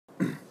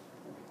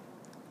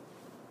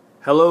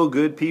Hello,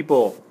 good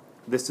people.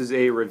 This is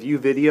a review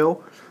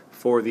video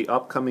for the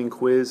upcoming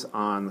quiz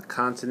on the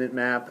continent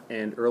map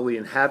and early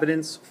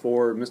inhabitants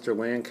for Mr.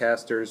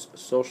 Lancaster's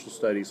social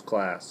studies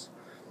class.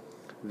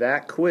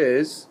 That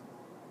quiz,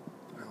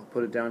 I'll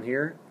put it down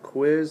here,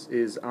 quiz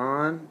is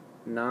on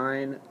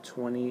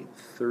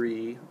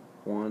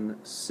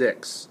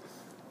 9/23/16.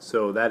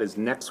 So that is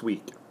next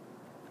week.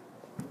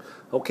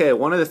 Okay,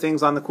 one of the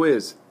things on the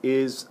quiz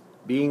is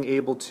being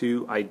able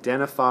to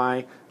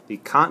identify the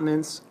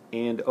continents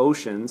and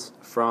oceans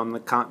from the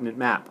continent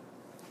map.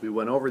 We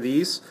went over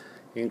these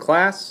in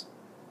class.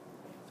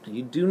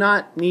 You do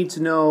not need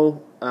to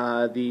know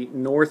the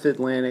North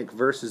Atlantic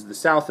versus the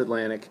South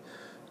Atlantic.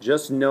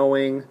 Just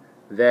knowing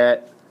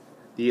that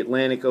the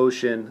Atlantic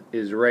Ocean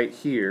is right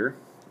here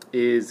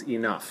is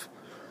enough.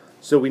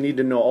 So we need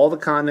to know all the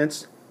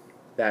continents.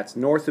 That's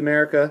North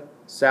America,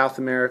 South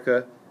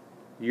America,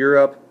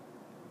 Europe,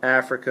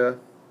 Africa,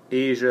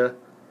 Asia,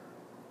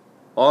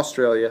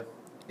 Australia,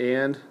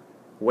 and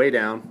way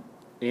down,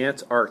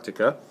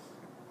 Antarctica.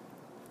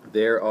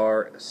 There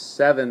are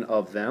 7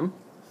 of them.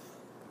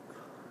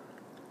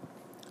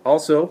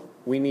 Also,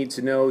 we need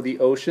to know the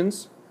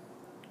oceans: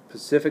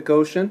 Pacific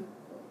Ocean,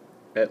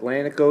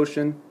 Atlantic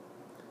Ocean,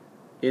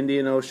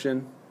 Indian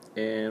Ocean,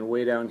 and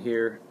way down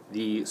here,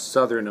 the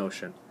Southern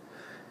Ocean.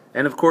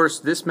 And of course,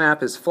 this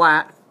map is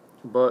flat,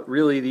 but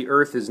really the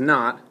Earth is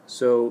not,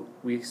 so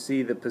we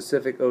see the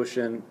Pacific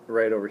Ocean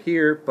right over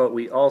here, but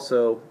we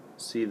also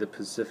see the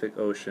Pacific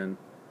Ocean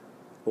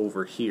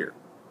over here.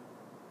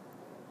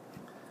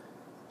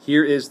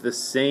 Here is the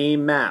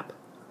same map,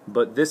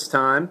 but this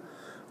time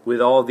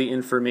with all the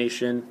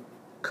information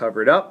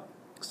covered up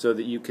so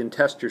that you can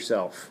test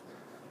yourself.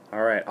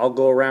 Alright, I'll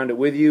go around it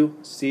with you,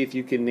 see if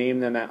you can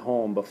name them at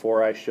home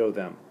before I show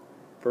them.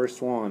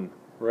 First one,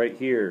 right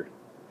here.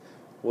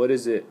 What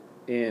is it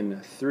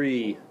in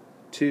 3,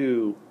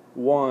 2,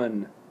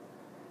 1?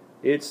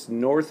 It's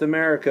North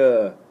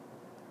America.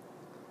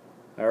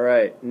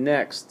 Alright,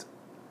 next.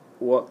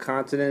 What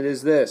continent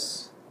is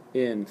this?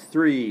 In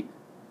 3,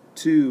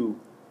 2,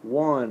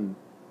 1.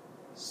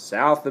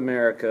 South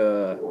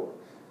America.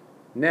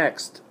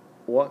 Next.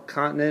 What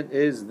continent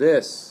is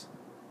this?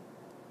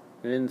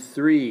 In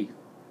 3,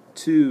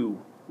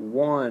 2,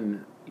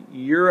 1.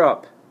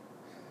 Europe.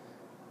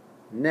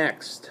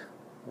 Next.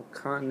 What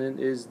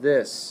continent is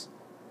this?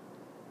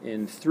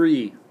 In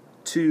 3,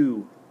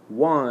 2,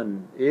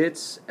 1.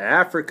 It's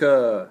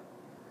Africa.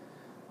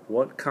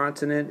 What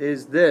continent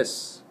is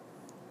this?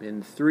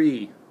 In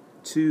 3,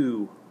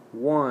 2,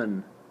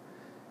 1.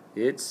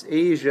 It's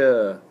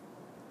Asia.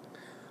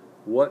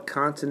 What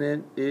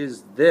continent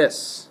is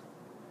this?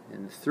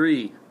 In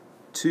 3,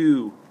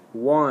 2,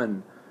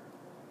 1.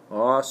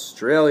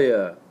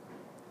 Australia.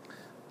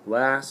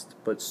 Last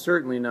but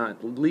certainly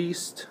not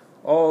least,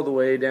 all the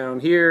way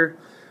down here,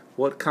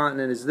 what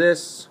continent is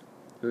this?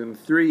 In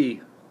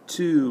 3,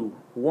 2,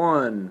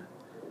 1.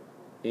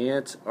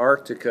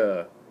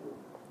 Antarctica.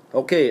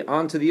 Okay,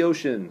 on to the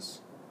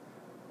oceans.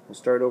 We'll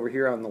start over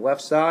here on the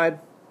left side.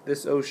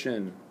 This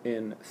ocean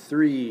in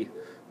 3,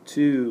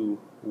 2,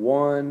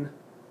 1.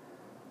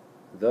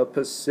 The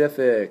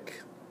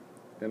Pacific.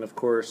 And of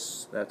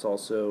course, that's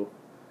also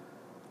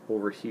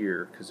over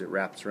here because it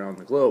wraps around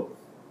the globe.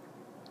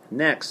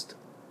 Next,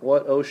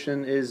 what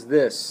ocean is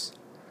this?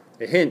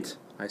 A hint.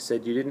 I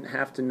said you didn't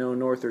have to know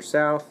north or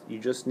south. You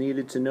just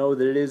needed to know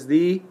that it is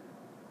the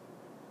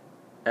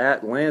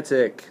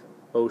Atlantic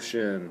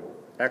Ocean.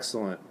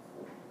 Excellent.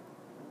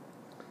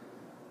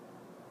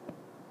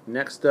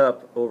 Next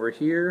up over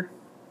here,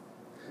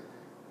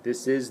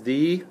 this is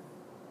the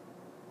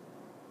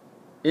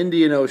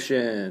Indian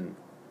Ocean.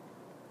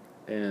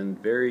 And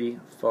very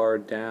far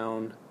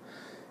down,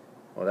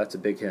 well, that's a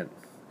big hint.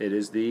 It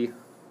is the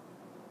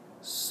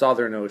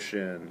Southern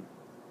Ocean.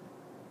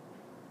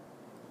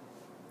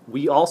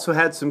 We also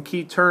had some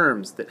key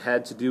terms that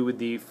had to do with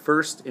the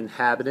first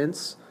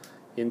inhabitants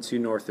into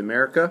North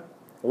America.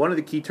 One of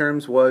the key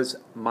terms was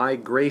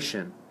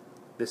migration.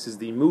 This is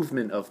the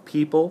movement of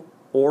people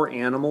or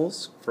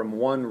animals from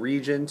one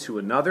region to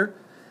another.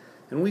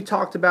 And we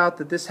talked about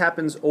that this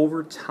happens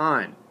over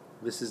time.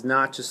 This is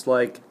not just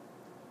like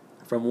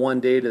from one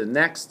day to the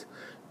next,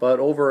 but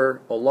over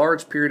a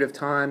large period of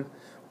time,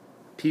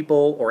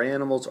 people or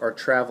animals are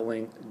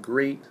traveling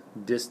great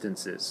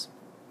distances.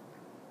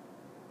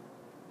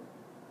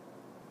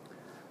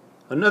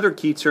 Another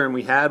key term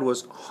we had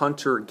was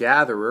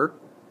hunter-gatherer.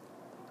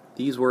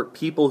 These were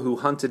people who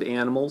hunted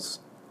animals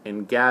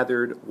and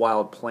gathered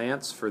wild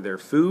plants for their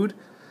food.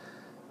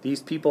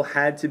 These people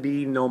had to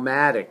be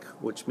nomadic,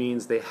 which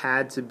means they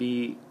had to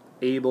be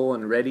able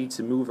and ready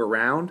to move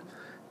around.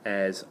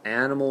 As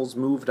animals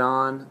moved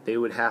on, they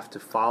would have to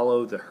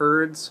follow the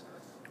herds,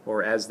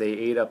 or as they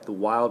ate up the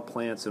wild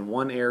plants in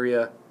one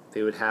area,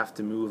 they would have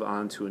to move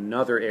on to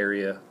another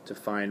area to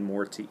find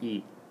more to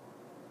eat.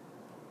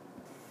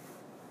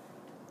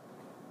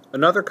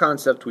 Another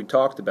concept we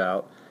talked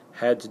about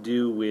had to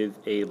do with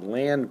a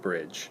land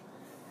bridge.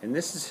 And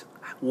this is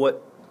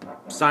what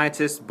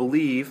scientists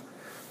believe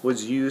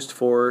was used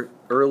for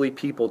early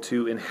people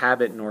to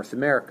inhabit North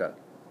America.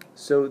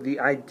 So the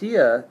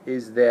idea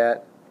is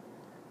that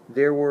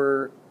there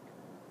were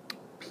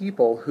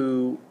people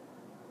who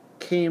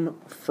came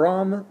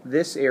from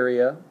this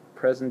area,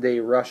 present-day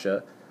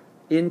Russia,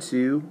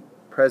 into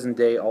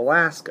present-day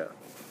Alaska.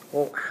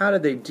 Well, how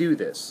did they do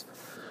this?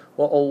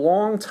 Well, a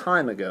long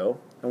time ago,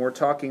 and we're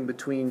talking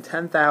between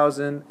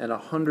 10,000 and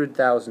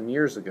 100,000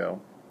 years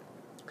ago,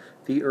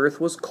 the Earth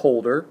was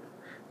colder,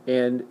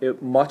 and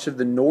much of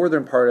the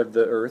northern part of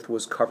the Earth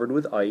was covered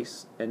with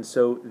ice, and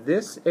so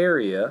this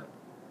area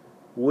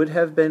would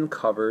have been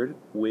covered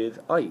with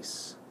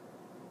ice,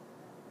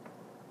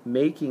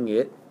 making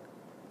it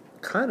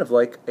kind of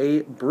like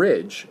a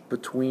bridge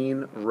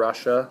between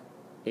Russia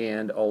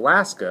and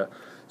Alaska,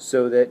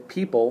 so that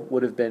people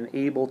would have been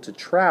able to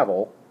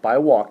travel, by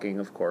walking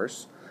of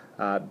course,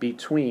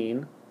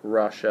 between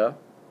Russia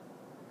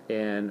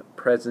and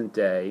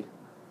present-day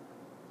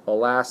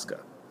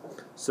Alaska.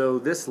 So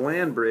this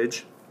land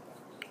bridge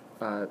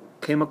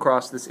came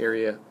across this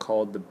area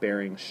called the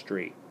Bering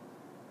Strait.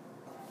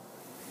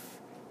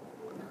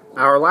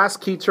 Our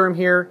last key term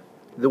here,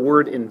 the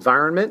word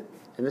environment,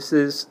 and this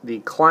is the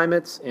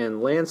climates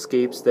and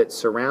landscapes that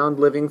surround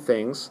living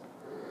things.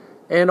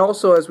 And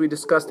also, as we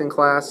discussed in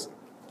class,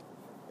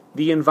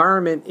 the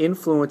environment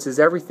influences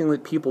everything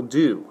that people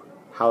do,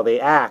 how they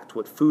act,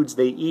 what foods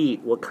they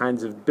eat, what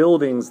kinds of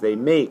buildings they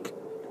make.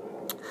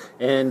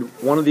 And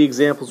one of the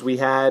examples we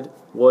had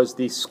was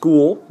the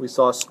school. We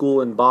saw a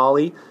school in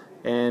Bali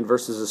and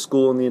versus a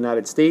school in the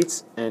United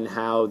States, and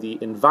how the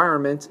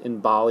environment in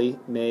Bali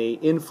may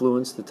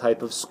influence the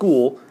type of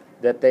school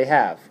that they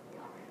have.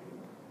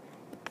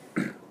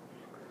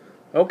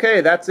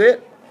 Okay, that's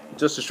it.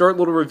 Just a short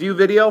little review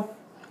video.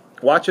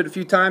 Watch it a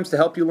few times to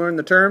help you learn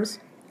the terms,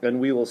 and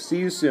we will see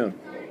you soon.